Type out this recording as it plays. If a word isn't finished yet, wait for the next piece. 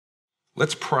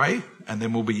Let's pray, and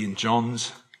then we'll be in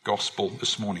John's Gospel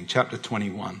this morning, chapter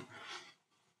 21.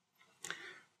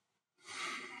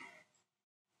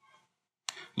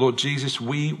 Lord Jesus,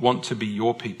 we want to be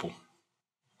your people.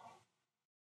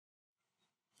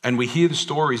 And we hear the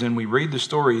stories and we read the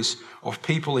stories of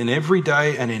people in every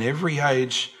day and in every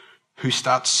age who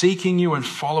start seeking you and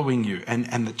following you,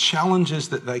 and the challenges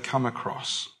that they come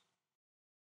across.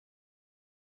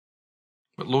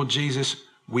 But Lord Jesus,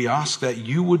 we ask that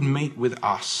you would meet with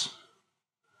us,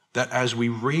 that as we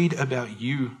read about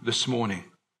you this morning,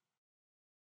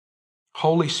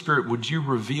 Holy Spirit, would you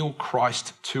reveal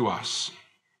Christ to us?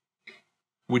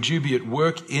 Would you be at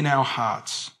work in our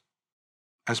hearts?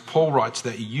 As Paul writes,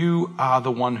 that you are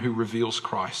the one who reveals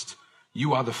Christ.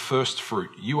 You are the first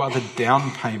fruit. You are the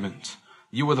down payment.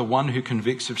 You are the one who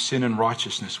convicts of sin and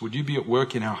righteousness. Would you be at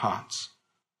work in our hearts?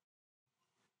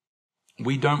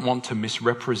 We don't want to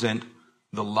misrepresent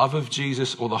the love of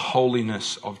Jesus or the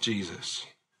holiness of Jesus.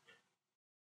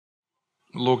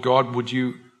 Lord God, would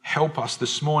you help us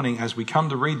this morning as we come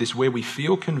to read this, where we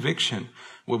feel conviction,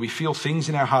 where we feel things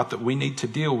in our heart that we need to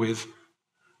deal with.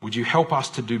 Would you help us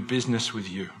to do business with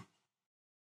you?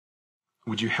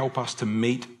 Would you help us to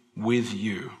meet with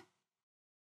you?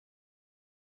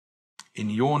 In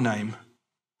your name,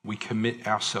 we commit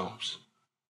ourselves.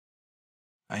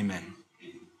 Amen.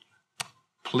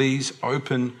 Please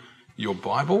open your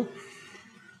Bible.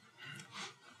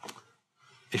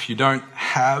 If you don't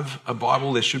have a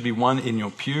Bible, there should be one in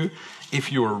your pew.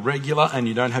 If you're a regular and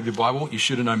you don't have your Bible, you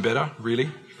should have known better,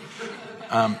 really.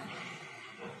 All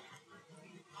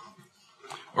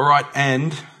right,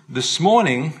 and this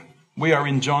morning we are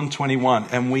in John 21,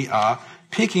 and we are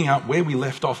picking up where we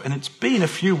left off. And it's been a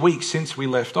few weeks since we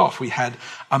left off. We had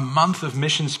a month of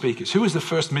mission speakers. Who was the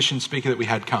first mission speaker that we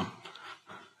had come?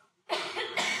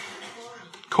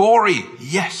 Corey.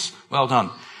 Yes, well done.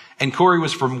 And Corey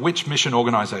was from which mission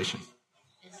organisation?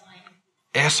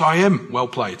 SIM. Well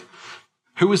played.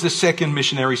 Who was the second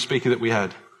missionary speaker that we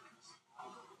had?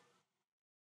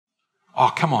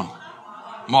 Oh, come on.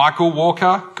 Michael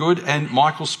Walker. Good. And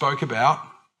Michael spoke about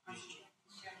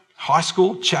high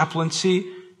school, chaplaincy.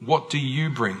 What do you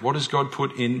bring? What does God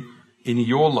put in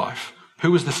your life?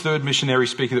 Who was the third missionary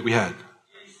speaker that we had?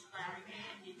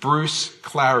 Bruce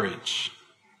Claridge.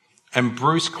 And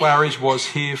Bruce Claridge was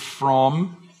here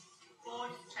from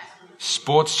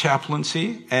sports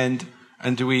chaplaincy. And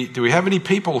do we have any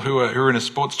people who are in a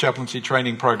sports chaplaincy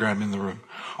training program in the room?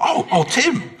 Oh,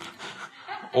 Tim.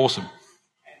 Awesome.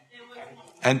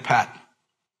 And Pat.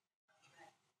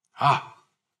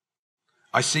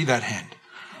 I see that hand.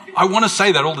 I want to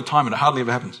say that all the time, and it hardly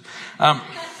ever happens.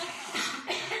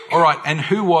 All right, and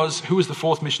who was the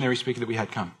fourth missionary speaker that we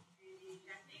had come?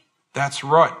 That's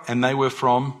right, and they were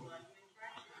from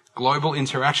Global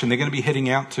Interaction. They're going to be heading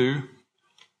out to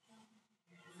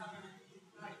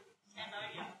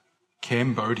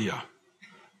Cambodia.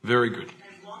 Very good.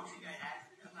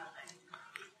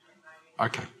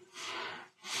 Okay.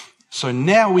 So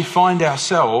now we find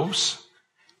ourselves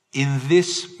in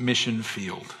this mission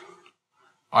field.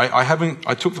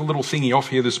 I took the little thingy off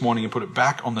here this morning and put it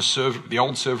back on the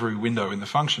old servery window in the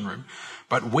function room.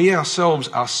 But we ourselves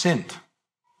are sent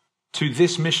to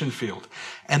this mission field.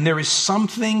 And there is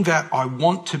something that I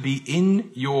want to be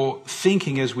in your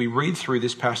thinking as we read through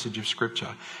this passage of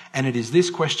Scripture. And it is this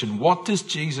question: what does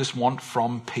Jesus want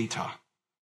from Peter?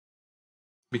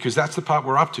 Because that's the part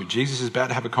we're up to. Jesus is about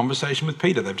to have a conversation with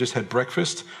Peter. They've just had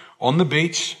breakfast on the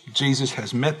beach. Jesus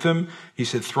has met them. He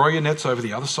said, throw your nets over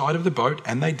the other side of the boat.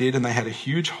 And they did. And they had a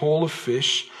huge haul of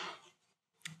fish.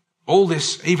 All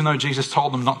this, even though Jesus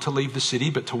told them not to leave the city,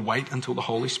 but to wait until the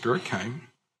Holy Spirit came.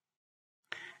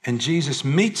 And Jesus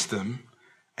meets them.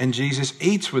 And Jesus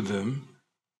eats with them.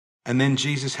 And then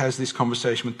Jesus has this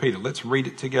conversation with Peter. Let's read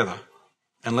it together.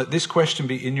 And let this question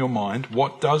be in your mind.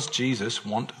 What does Jesus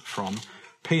want from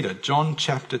Peter? John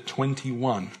chapter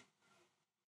 21.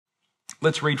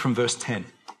 Let's read from verse 10.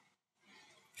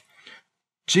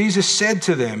 Jesus said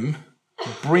to them,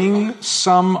 bring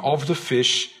some of the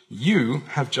fish you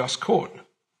have just caught.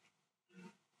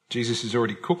 Jesus is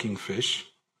already cooking fish,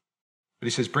 but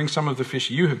he says, bring some of the fish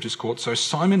you have just caught. So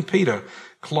Simon Peter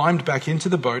climbed back into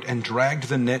the boat and dragged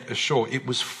the net ashore. It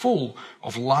was full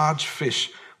of large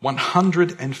fish,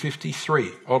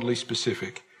 153, oddly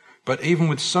specific. But even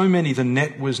with so many, the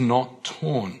net was not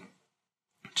torn.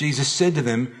 Jesus said to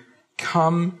them,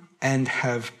 come and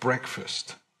have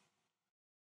breakfast.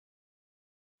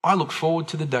 I look forward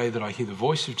to the day that I hear the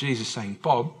voice of Jesus saying,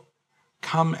 Bob,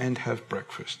 come and have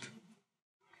breakfast.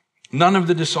 None of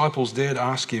the disciples dared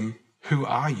ask him, who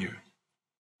are you?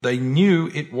 They knew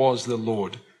it was the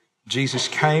Lord. Jesus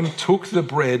came, took the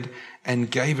bread,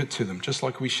 and gave it to them, just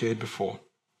like we shared before,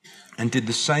 and did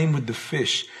the same with the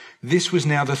fish. This was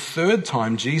now the third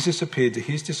time Jesus appeared to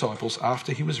his disciples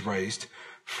after he was raised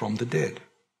from the dead.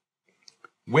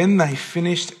 When they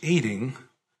finished eating,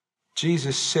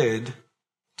 Jesus said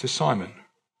to Simon,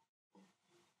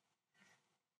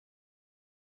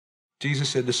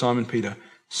 Peter,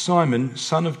 Simon,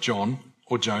 son of John,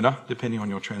 or Jonah, depending on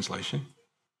your translation,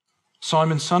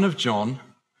 Simon, son of John,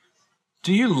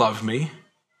 do you love me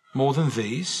more than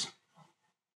these?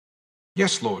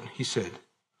 Yes, Lord, he said.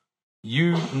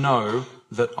 You know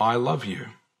that I love you.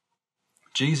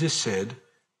 Jesus said,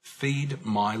 feed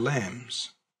my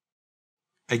lambs.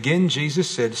 Again, Jesus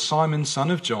said, Simon, son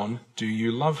of John, do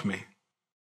you love me?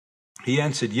 He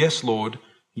answered, yes, Lord,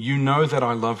 you know that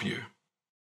I love you.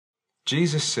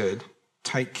 Jesus said,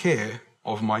 take care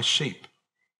of my sheep.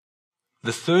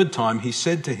 The third time he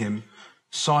said to him,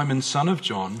 Simon, son of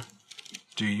John,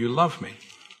 do you love me?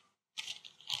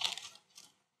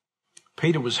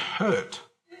 Peter was hurt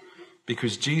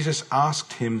because Jesus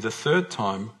asked him the third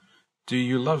time, do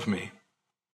you love me?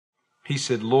 He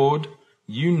said, Lord,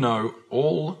 you know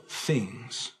all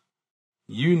things.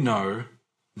 You know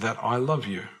that I love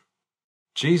you.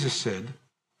 Jesus said,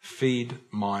 feed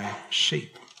my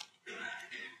sheep.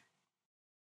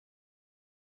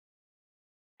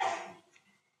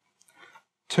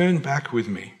 Turn back with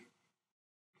me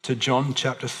to John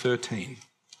chapter 13.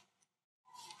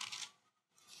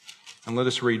 And let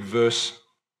us read verse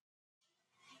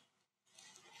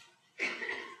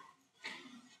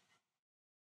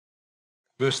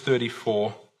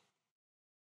 34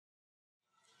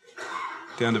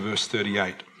 down to verse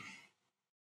 38.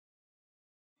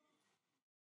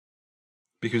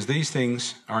 Because these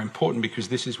things are important, because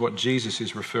this is what Jesus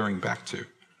is referring back to.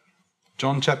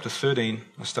 John chapter 13,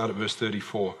 I start at verse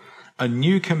 34. A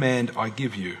new command I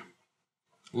give you.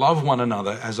 Love one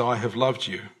another as I have loved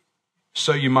you.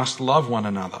 So you must love one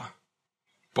another.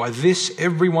 By this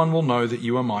everyone will know that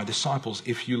you are my disciples,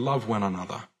 if you love one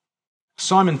another.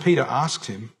 Simon Peter asked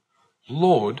him,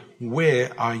 Lord,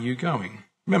 where are you going?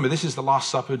 Remember, this is the Last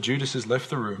Supper. Judas has left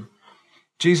the room.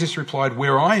 Jesus replied,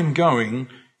 where I am going,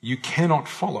 you cannot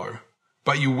follow,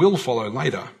 but you will follow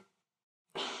later.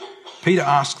 Peter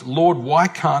asked, Lord, why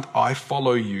can't I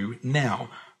follow you now?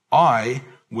 I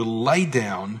will lay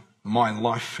down my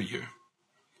life for you.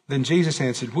 Then Jesus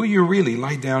answered, will you really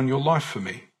lay down your life for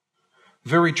me?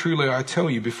 Very truly I tell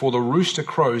you, before the rooster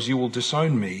crows, you will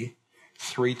disown me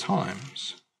 3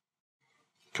 times.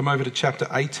 Come over to chapter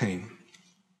 18.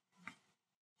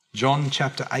 John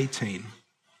chapter 18.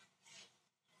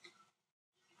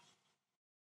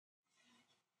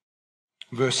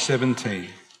 Verse 17.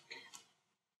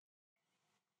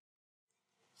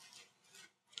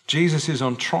 Jesus is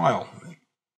on trial.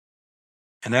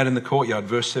 And out in the courtyard,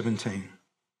 verse 17.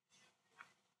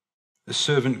 The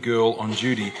servant girl on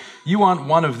duty. You aren't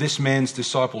one of this man's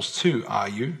disciples too, are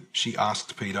you? She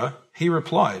asked Peter. He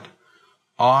replied,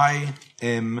 I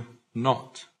am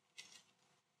not.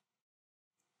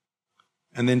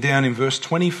 And then down in verse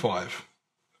 25.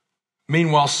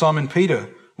 Meanwhile, Simon Peter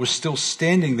was still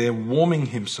standing there warming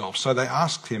himself. So they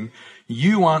asked him,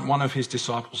 you aren't one of his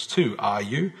disciples too, are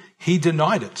you? He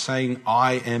denied it, saying,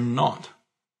 I am not.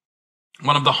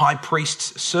 One of the high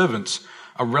priest's servants,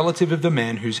 a relative of the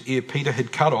man whose ear Peter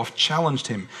had cut off, challenged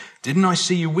him. Didn't I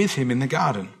see you with him in the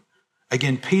garden?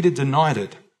 Again, Peter denied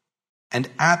it. And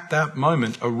at that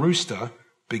moment, a rooster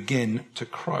began to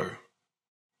crow.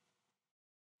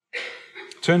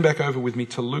 Turn back over with me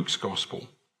to Luke's Gospel.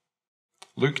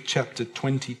 Luke chapter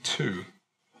 22.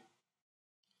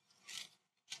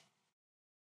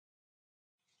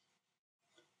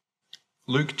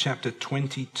 Luke chapter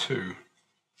 22.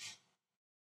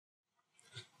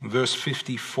 Verse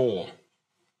 54.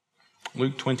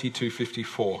 Luke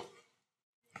 22:54.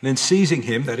 Then seizing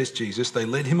him, that is Jesus, they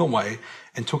led him away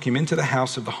and took him into the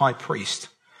house of the high priest.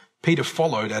 Peter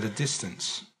followed at a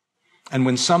distance. And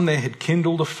when some there had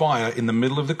kindled a fire in the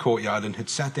middle of the courtyard and had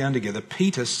sat down together,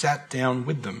 Peter sat down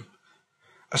with them.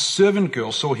 A servant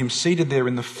girl saw him seated there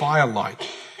in the firelight.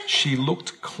 She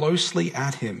looked closely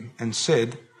at him and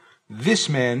said, this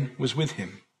man was with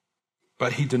him.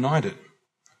 But he denied it.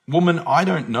 Woman, I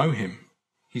don't know him,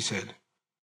 he said.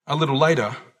 A little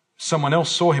later, someone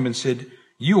else saw him and said,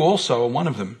 you also are one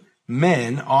of them.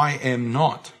 Man, I am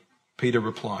not, Peter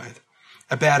replied.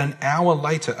 About an hour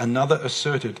later, another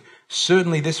asserted,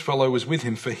 certainly this fellow was with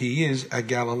him, for he is a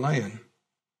Galilean.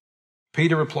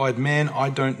 Peter replied, man, I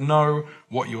don't know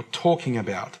what you're talking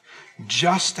about.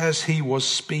 Just as he was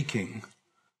speaking,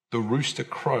 the rooster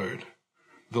crowed.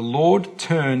 The Lord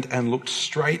turned and looked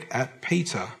straight at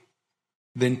Peter.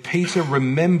 Then Peter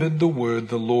remembered the word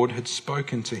the Lord had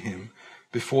spoken to him.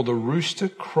 Before the rooster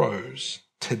crows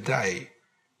today,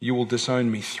 you will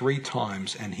disown me 3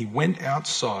 times. And he went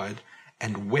outside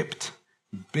and wept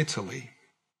bitterly.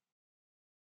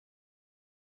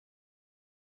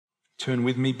 Turn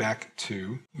with me back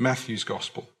to Matthew's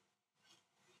Gospel.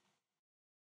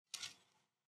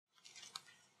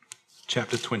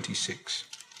 Chapter 26.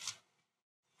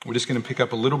 We're just going to pick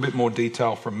up a little bit more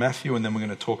detail from Matthew, and then we're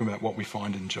going to talk about what we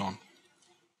find in John.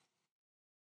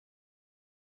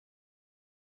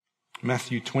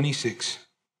 Matthew 26,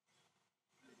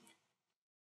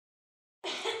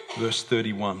 verse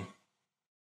 31.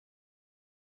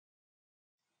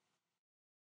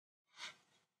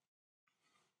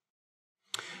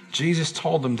 Jesus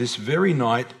told them, "This very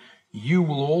night you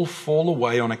will all fall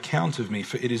away on account of me,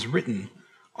 for it is written,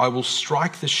 I will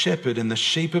strike the shepherd and the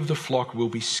sheep of the flock will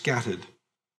be scattered.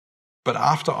 But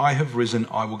after I have risen,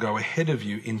 I will go ahead of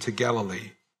you into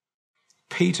Galilee."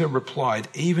 Peter replied,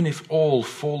 "Even if all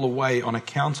fall away on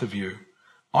account of you,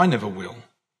 I never will."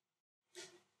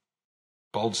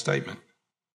 Bold statement.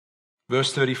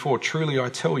 Verse 34, "Truly I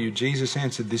tell you," Jesus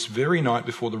answered, "this very night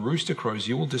before the rooster crows,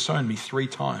 you will disown me 3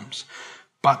 times.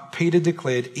 But Peter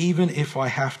declared, "Even if I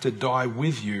have to die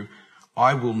with you,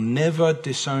 I will never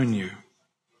disown you."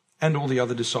 And all the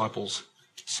other disciples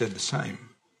said the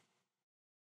same.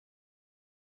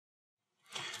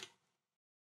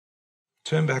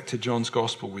 Turn back to John's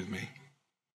Gospel with me.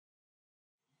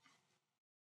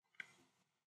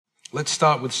 Let's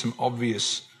start with some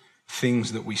obvious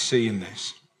things that we see in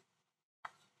this.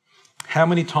 How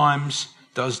many times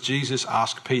does Jesus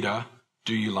ask Peter,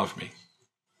 "Do you love me?"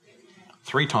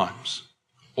 3 times.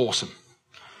 Awesome.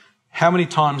 How many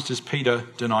times does Peter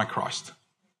deny Christ?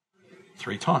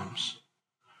 3 times.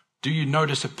 Do you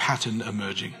notice a pattern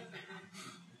emerging?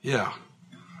 Yeah.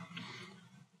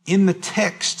 In the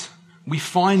text, we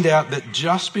find out that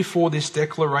just before this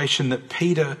declaration that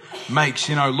Peter makes,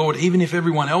 "Lord, even if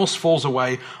everyone else falls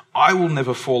away, I will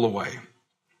never fall away."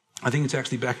 I think it's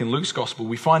actually back in Luke's Gospel.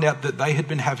 We find out that they had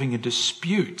been having a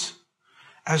dispute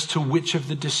as to which of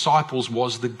the disciples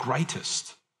was the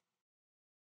greatest.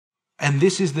 And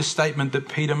this is the statement that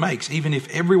Peter makes. Even if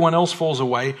everyone else falls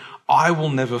away, I will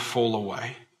never fall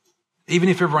away. Even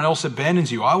if everyone else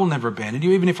abandons you, I will never abandon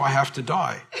you, even if I have to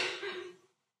die.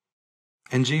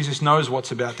 And Jesus knows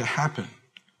what's about to happen.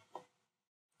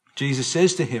 Jesus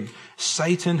says to him,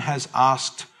 "Satan has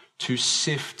asked to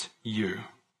sift you,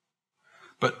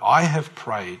 but I have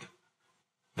prayed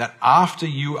that after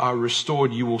you are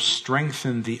restored, you will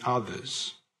strengthen the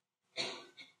others."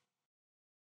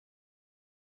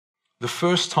 The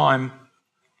first time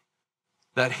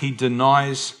that he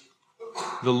denies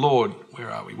the Lord, where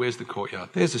are we? Where's the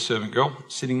courtyard? There's the servant girl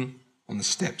sitting on the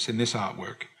steps in this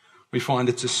artwork. We find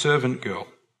it's a servant girl.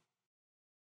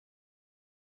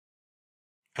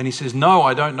 And he says, "No,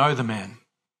 I don't know the man."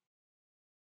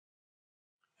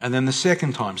 And then the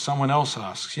second time, someone else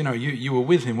asks, you were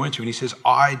with him, weren't you? And he says,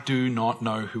 "I do not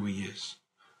know who he is."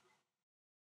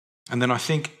 And then I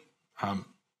think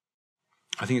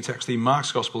it's actually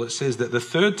Mark's Gospel. It says that the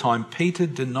third time Peter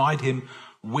denied him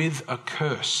with a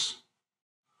curse.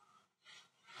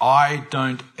 "I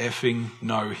don't effing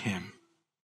know him."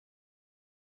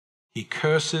 He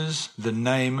curses the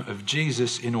name of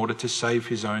Jesus in order to save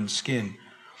his own skin.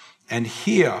 And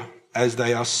here, as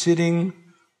they are sitting,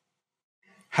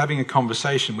 having a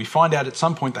conversation, we find out at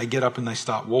some point they get up and they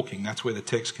start walking. That's where the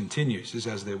text continues, is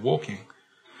as they're walking.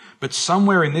 But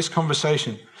somewhere in this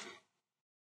conversation,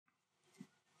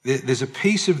 there's a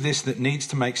piece of this that needs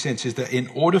to make sense, is that in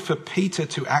order for Peter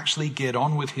to actually get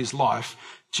on with his life,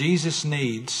 Jesus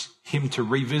needs him to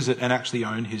revisit and actually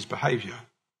own his behavior.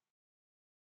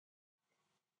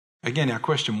 Again, our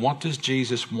question, what does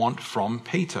Jesus want from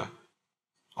Peter?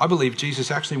 I believe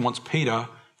Jesus actually wants Peter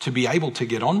to be able to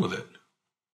get on with it.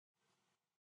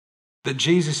 That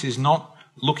Jesus is not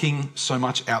looking so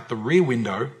much out the rear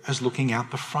window as looking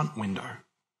out the front window.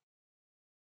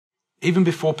 Even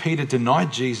before Peter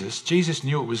denied Jesus, Jesus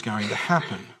knew it was going to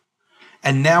happen.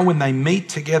 And now when they meet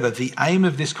together, the aim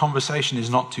of this conversation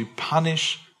is not to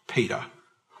punish Peter.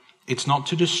 It's not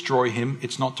to destroy him.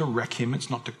 It's not to wreck him. It's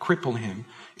not to cripple him.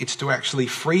 It's to actually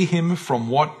free him from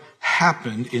what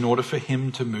happened in order for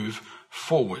him to move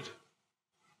forward.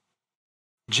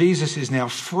 Jesus is now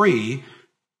free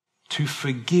to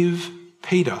forgive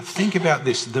Peter. Think about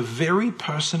this. The very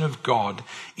person of God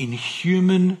in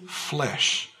human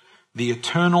flesh, the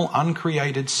eternal,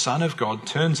 uncreated Son of God,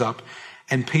 turns up,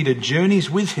 and Peter journeys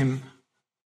with him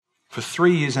for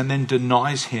 3 years and then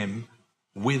denies him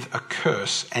with a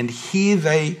curse. And here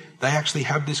they actually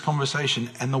have this conversation,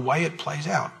 and the way it plays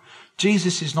out.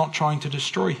 Jesus is not trying to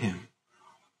destroy him.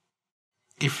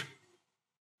 If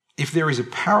there is a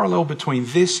parallel between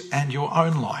this and your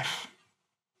own life,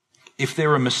 if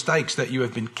there are mistakes that you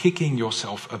have been kicking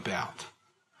yourself about,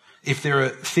 if there are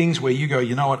things where you go,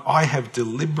 you know what, I have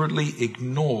deliberately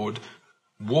ignored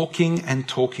walking and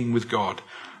talking with God.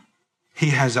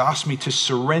 He has asked me to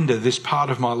surrender this part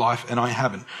of my life and I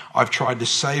haven't. I've tried to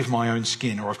save my own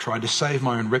skin, or I've tried to save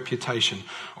my own reputation,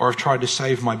 or I've tried to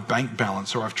save my bank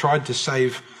balance, or I've tried to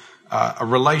save a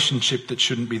relationship that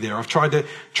shouldn't be there. I've tried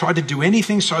to do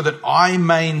anything so that I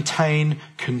maintain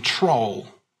control.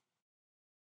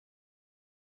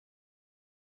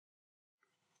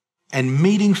 And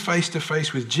meeting face to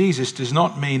face with Jesus does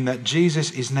not mean that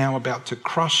Jesus is now about to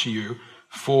crush you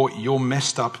for your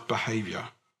messed up behavior.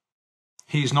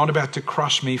 He is not about to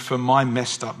crush me for my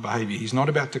messed up behavior. He's not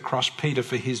about to crush Peter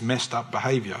for his messed up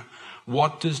behavior.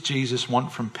 What does Jesus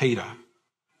want from Peter?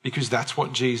 Because that's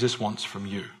what Jesus wants from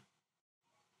you.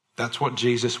 That's what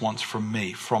Jesus wants from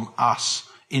me, from us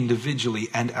individually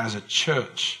and as a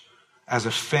church, as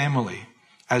a family,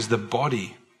 as the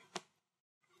body.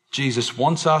 Jesus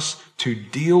wants us to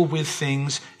deal with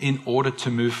things in order to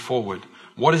move forward.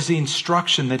 What is the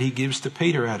instruction that he gives to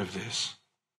Peter out of this?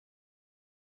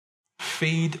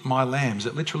 Feed my lambs.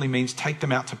 It literally means take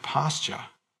them out to pasture.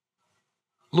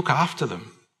 Look after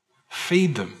them.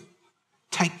 Feed them.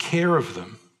 Take care of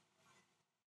them.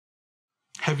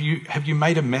 Have you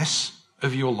made a mess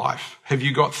of your life? Have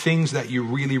you got things that you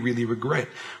really, really regret?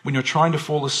 When you're trying to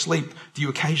fall asleep, do you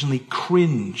occasionally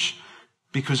cringe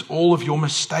because all of your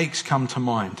mistakes come to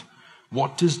mind?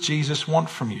 What does Jesus want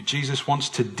from you? Jesus wants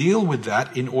to deal with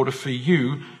that in order for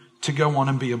you to go on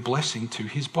and be a blessing to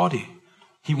his body.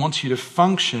 He wants you to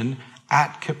function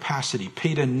at capacity.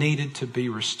 Peter needed to be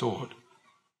restored.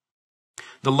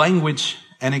 The language,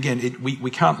 and again,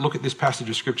 we can't look at this passage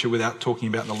of scripture without talking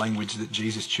about the language that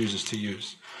Jesus chooses to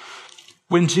use.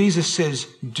 When Jesus says,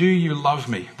 "Do you love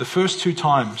me?" the first two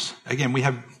times, again, we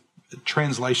have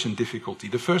translation difficulty.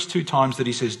 The first two times that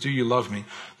he says, "Do you love me?"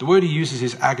 the word he uses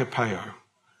is agapeo,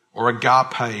 or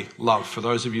agape love, for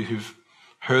those of you who've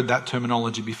heard that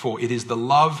terminology before. It is the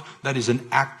love that is an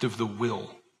act of the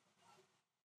will.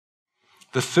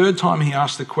 The third time he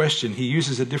asks the question, he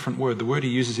uses a different word. The word he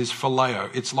uses is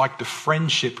phileo. It's like the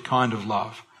friendship kind of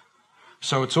love.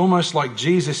 So it's almost like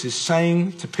Jesus is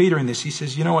saying to Peter in this, he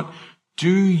says, you know what? Do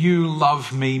you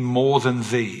love me more than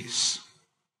these?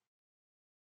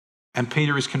 And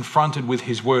Peter is confronted with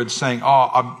his words saying,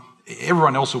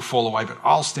 everyone else will fall away, but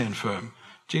I'll stand firm.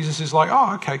 Jesus is like,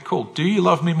 okay, cool. Do you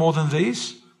love me more than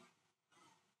these?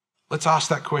 Let's ask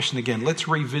that question again. Let's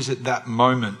revisit that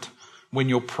moment when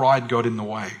your pride got in the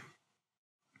way.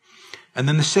 And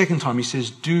then the second time he says,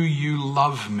 do you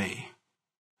love me?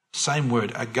 Same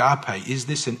word, agape. Is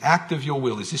this an act of your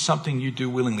will? Is this something you do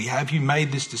willingly? Have you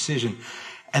made this decision?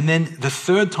 And then the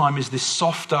third time is this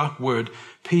softer word,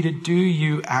 Peter, do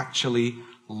you actually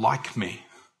like me?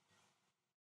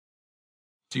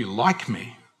 Do you like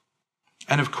me?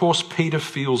 And of course, Peter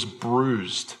feels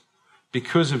bruised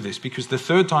because of this, because the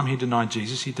third time he denied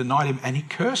Jesus, he denied him and he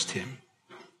cursed him.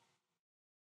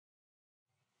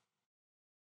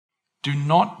 Do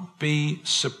not be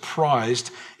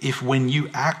surprised if when you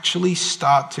actually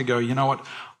start to go, you know what,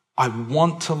 I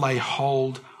want to lay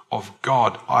hold of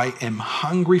God. I am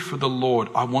hungry for the Lord.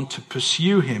 I want to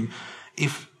pursue him.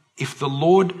 If the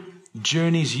Lord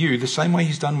journeys you the same way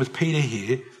he's done with Peter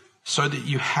here, so that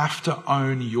you have to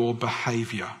own your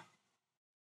behavior.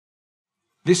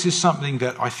 This is something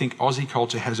that I think Aussie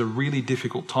culture has a really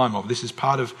difficult time of. This is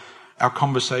part of our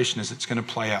conversation as it's going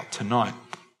to play out tonight.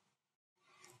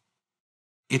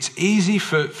 It's easy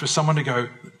for someone to go,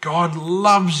 God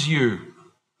loves you.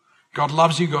 God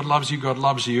loves you, God loves you, God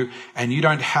loves you, and you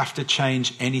don't have to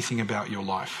change anything about your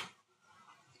life.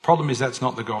 Problem is that's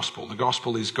not the gospel. The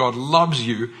gospel is God loves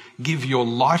you, give your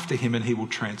life to him and he will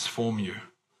transform you.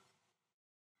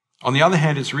 On the other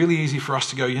hand, it's really easy for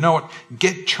us to go, you know what,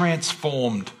 get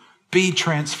transformed, be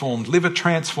transformed, live a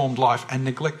transformed life, and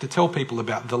neglect to tell people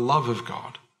about the love of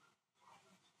God.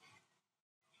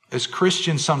 As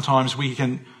Christians, sometimes we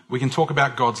can talk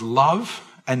about God's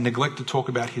love and neglect to talk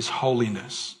about his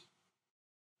holiness.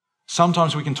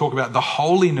 Sometimes we can talk about the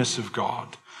holiness of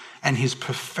God and his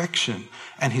perfection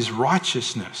and his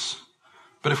righteousness.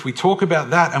 But if we talk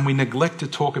about that and we neglect to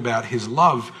talk about his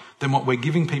love, then what we're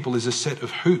giving people is a set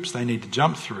of hoops they need to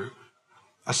jump through,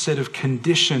 a set of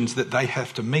conditions that they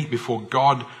have to meet before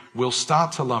God will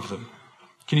start to love them.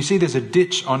 Can you see there's a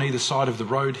ditch on either side of the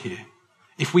road here?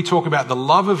 If we talk about the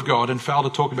love of God and fail to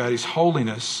talk about his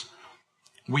holiness,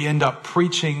 we end up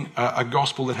preaching a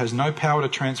gospel that has no power to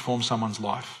transform someone's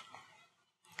life.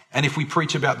 And if we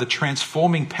preach about the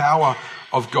transforming power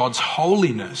of God's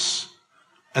holiness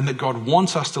and that God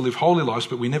wants us to live holy lives,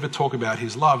 but we never talk about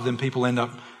his love, then people end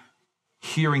up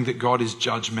hearing that God is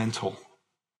judgmental,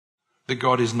 that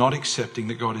God is not accepting,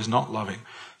 that God is not loving.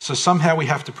 So somehow we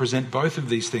have to present both of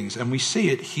these things, and we see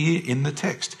it here in the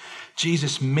text.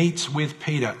 Jesus meets with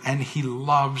Peter and he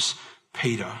loves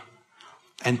Peter.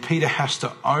 And Peter has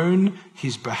to own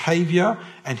his behavior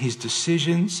and his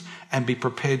decisions and be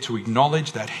prepared to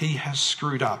acknowledge that he has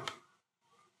screwed up.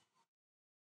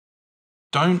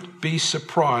 Don't be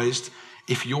surprised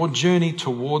if your journey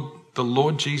toward the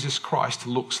Lord Jesus Christ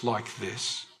looks like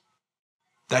this.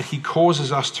 That he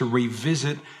causes us to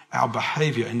revisit our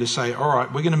behavior and to say, all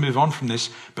right, we're going to move on from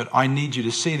this, but I need you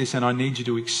to see this and I need you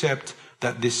to accept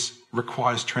that this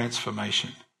requires transformation.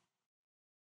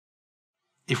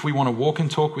 If we want to walk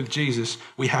and talk with Jesus,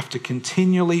 we have to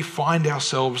continually find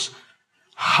ourselves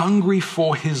hungry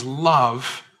for his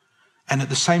love. And at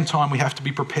the same time, we have to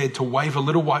be prepared to wave a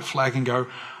little white flag and go,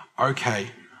 okay,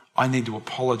 I need to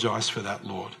apologize for that,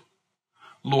 Lord.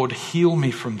 Lord, heal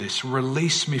me from this.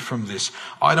 Release me from this.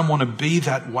 I don't want to be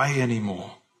that way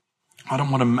anymore. I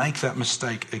don't want to make that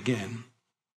mistake again.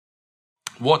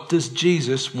 What does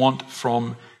Jesus want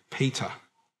from Peter?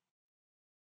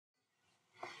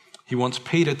 He wants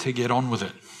Peter to get on with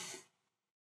it.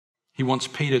 He wants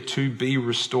Peter to be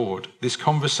restored. This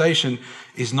conversation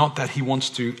is not that he wants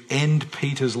to end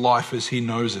Peter's life as he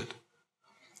knows it.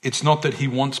 It's not that he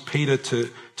wants Peter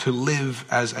to live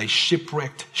as a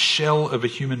shipwrecked shell of a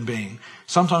human being.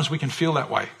 Sometimes we can feel that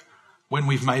way when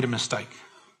we've made a mistake.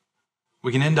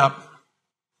 We can end up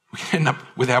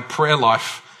with our prayer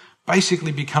life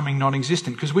basically becoming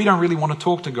non-existent because we don't really want to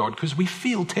talk to God because we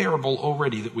feel terrible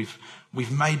already that we've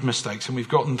made mistakes and we've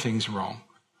gotten things wrong.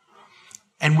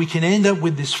 And we can end up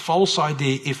with this false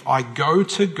idea, if I go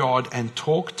to God and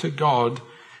talk to God,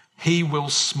 he will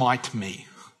smite me.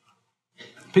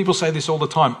 People say this all the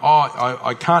time.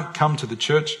 I can't come to the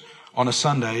church on a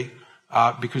Sunday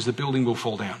because the building will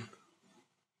fall down.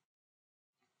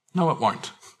 No, it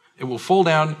won't. It will fall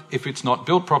down if it's not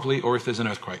built properly or if there's an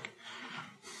earthquake.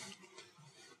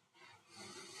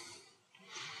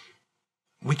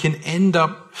 We can end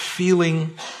up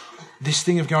feeling this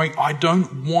thing of going, I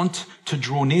don't want to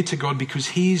draw near to God because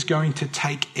he's going to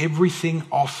take everything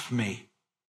off me.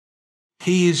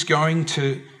 He's going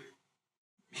to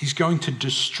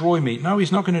destroy me. No,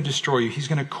 he's not going to destroy you. He's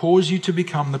going to cause you to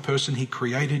become the person he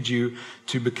created you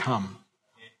to become.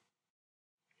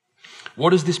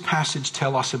 What does this passage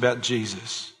tell us about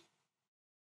Jesus?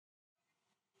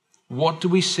 What do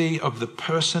we see of the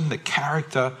person, the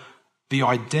character, the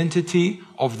identity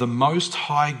of the Most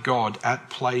High God at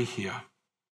play here?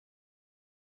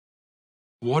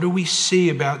 What do we see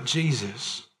about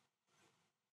Jesus?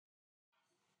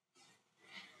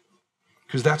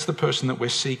 Because that's the person that we're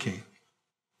seeking.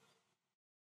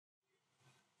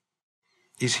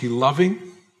 Is he loving?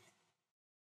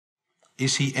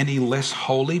 Is he any less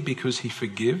holy because he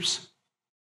forgives?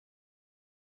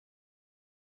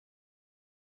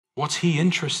 What's he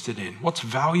interested in? What's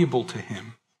valuable to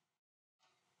him?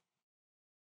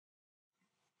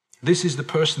 This is the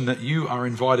person that you are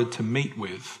invited to meet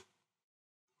with.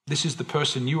 This is the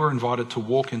person you are invited to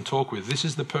walk and talk with. This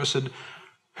is the person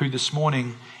who this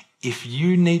morning, if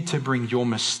you need to bring your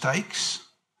mistakes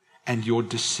and your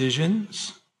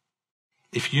decisions,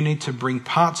 if you need to bring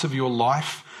parts of your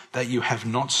life that you have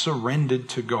not surrendered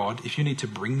to God, if you need to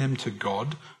bring them to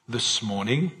God this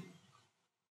morning,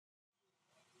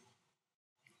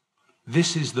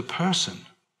 this is the person.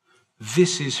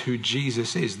 This is who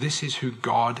Jesus is. This is who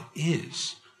God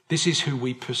is. This is who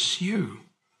we pursue.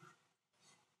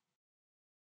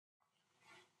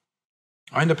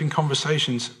 I end up in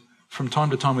conversations from time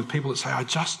to time with people that say, I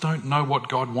just don't know what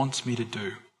God wants me to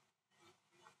do.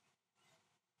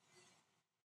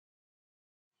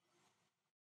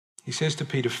 He says to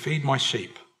Peter, feed my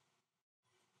sheep.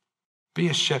 Be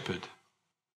a shepherd.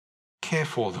 Care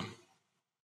for them.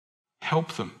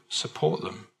 Help them. Support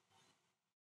them.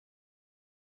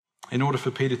 In order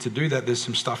for Peter to do that, there's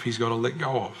some stuff he's got to let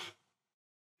go of.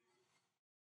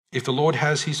 If the Lord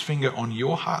has his finger on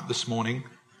your heart this morning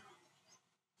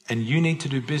and you need to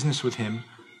do business with him,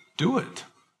 do it.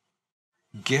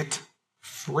 Get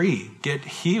free. Get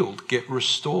healed. Get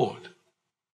restored.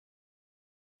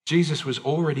 Jesus was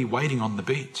already waiting on the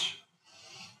beach.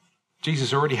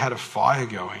 Jesus already had a fire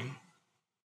going.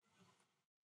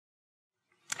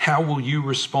 How will you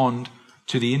respond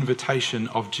to the invitation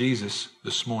of Jesus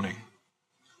this morning?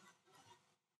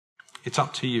 It's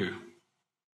up to you.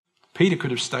 Peter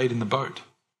could have stayed in the boat,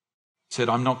 said,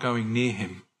 I'm not going near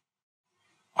him.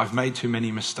 I've made too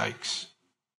many mistakes.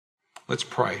 Let's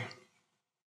pray.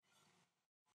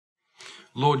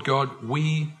 Lord God,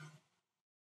 we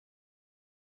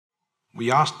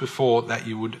asked before that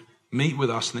you would meet with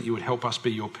us and that you would help us be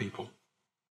your people.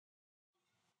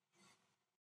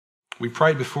 We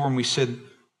prayed before and we said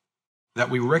that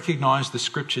we recognize the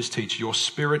scriptures teach your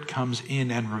Spirit comes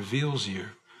in and reveals you.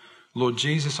 Lord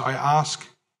Jesus, I ask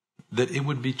that it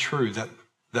would be true that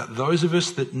those of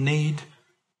us that need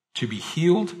to be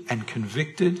healed and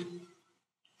convicted,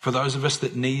 for those of us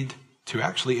that need to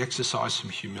actually exercise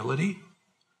some humility,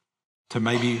 to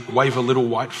maybe wave a little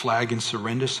white flag and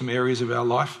surrender some areas of our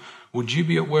life, would you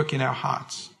be at work in our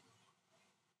hearts?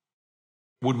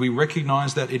 Would we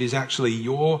recognize that it is actually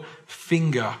your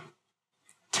finger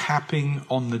tapping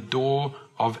on the door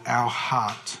of our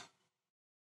heart?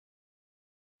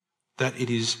 That it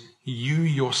is you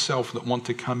yourself that want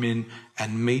to come in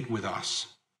and meet with us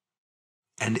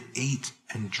and eat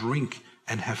and drink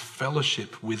and have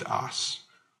fellowship with us.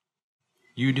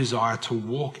 You desire to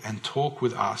walk and talk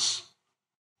with us,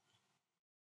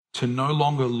 to no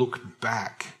longer look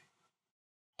back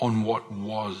on what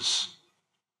was,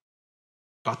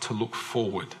 but to look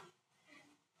forward.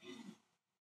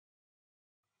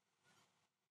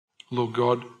 Lord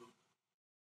God,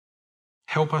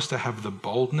 help us to have the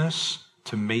boldness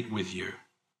to meet with you.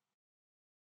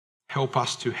 Help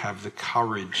us to have the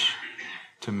courage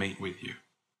to meet with you.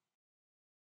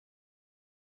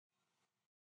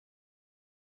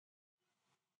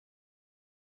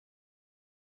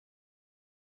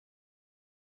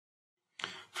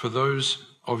 For those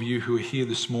of you who are here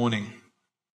this morning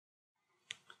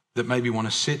that maybe want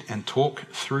to sit and talk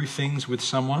through things with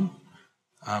someone,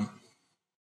 I'm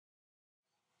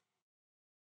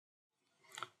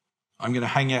going to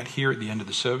hang out here at the end of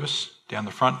the service, down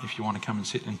the front, if you want to come and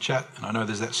sit and chat. And I know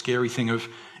there's that scary thing of,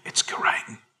 it's great.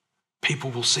 People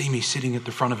will see me sitting at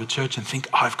the front of a church and think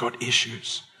I've got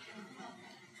issues.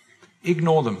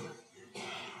 Ignore them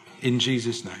in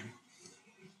Jesus' name.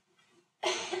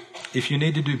 If you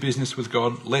need to do business with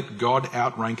God, let God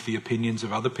outrank the opinions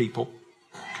of other people.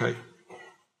 Okay?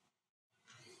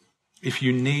 If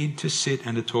you need to sit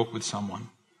and to talk with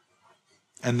someone,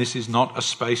 and this is not a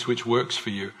space which works for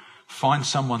you, find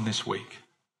someone this week.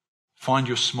 Find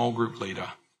your small group leader.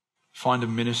 Find a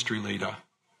ministry leader.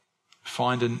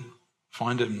 Find an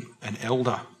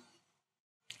elder.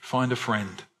 Find a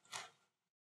friend.